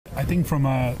I think from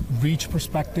a reach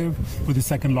perspective, we're the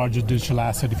second largest digital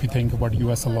asset if you think about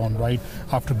US alone, right?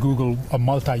 After Google, a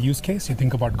multi-use case, you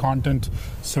think about content,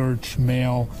 search,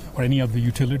 mail, or any of the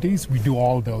utilities, we do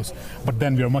all those. But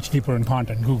then we are much deeper in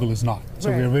content, Google is not. So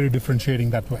we're very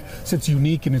differentiating that way. So it's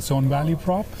unique in its own value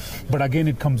prop, but again,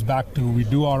 it comes back to we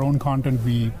do our own content,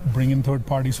 we bring in third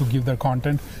parties who give their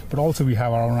content, but also we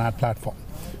have our own ad platform.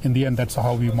 In the end, that's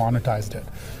how we monetized it.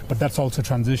 But that's also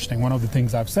transitioning. One of the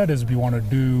things I've said is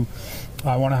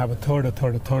I want to have a third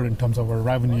in terms of our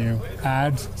revenue,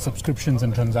 ads, subscriptions,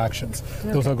 and transactions.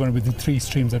 Okay. Those are going to be the three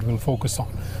streams that we'll focus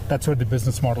on. That's where the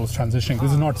business model is transitioning.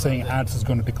 This is not saying ads is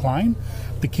going to decline.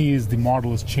 The key is the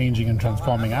model is changing and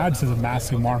transforming. Ads is a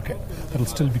massive market. That'll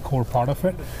still be core part of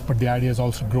it, but the idea is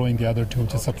also growing the other two,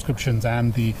 which is subscriptions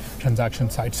and the transaction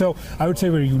side. So I would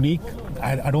say we're unique.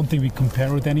 I don't think we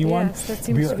compare with anyone. Yes, that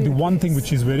seems to be the one case. thing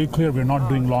which is very clear, we're not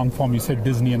doing long form. You said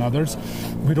Disney and others.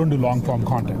 We don't do long form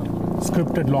content.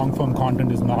 Scripted long-form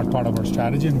content is not part of our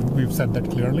strategy, and we've said that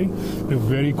clearly. We're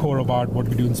very core about what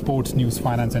we do in sports, news,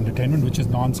 finance, entertainment, which is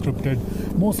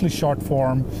non-scripted, mostly short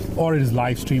form, or it is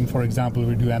live stream. For example,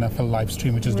 we do NFL live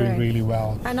stream, which is doing really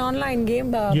well. And online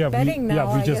game betting now.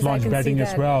 Yeah, we just launched betting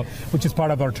as well, which is part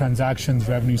of our transactions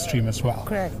revenue stream as well,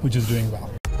 which is doing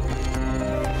well.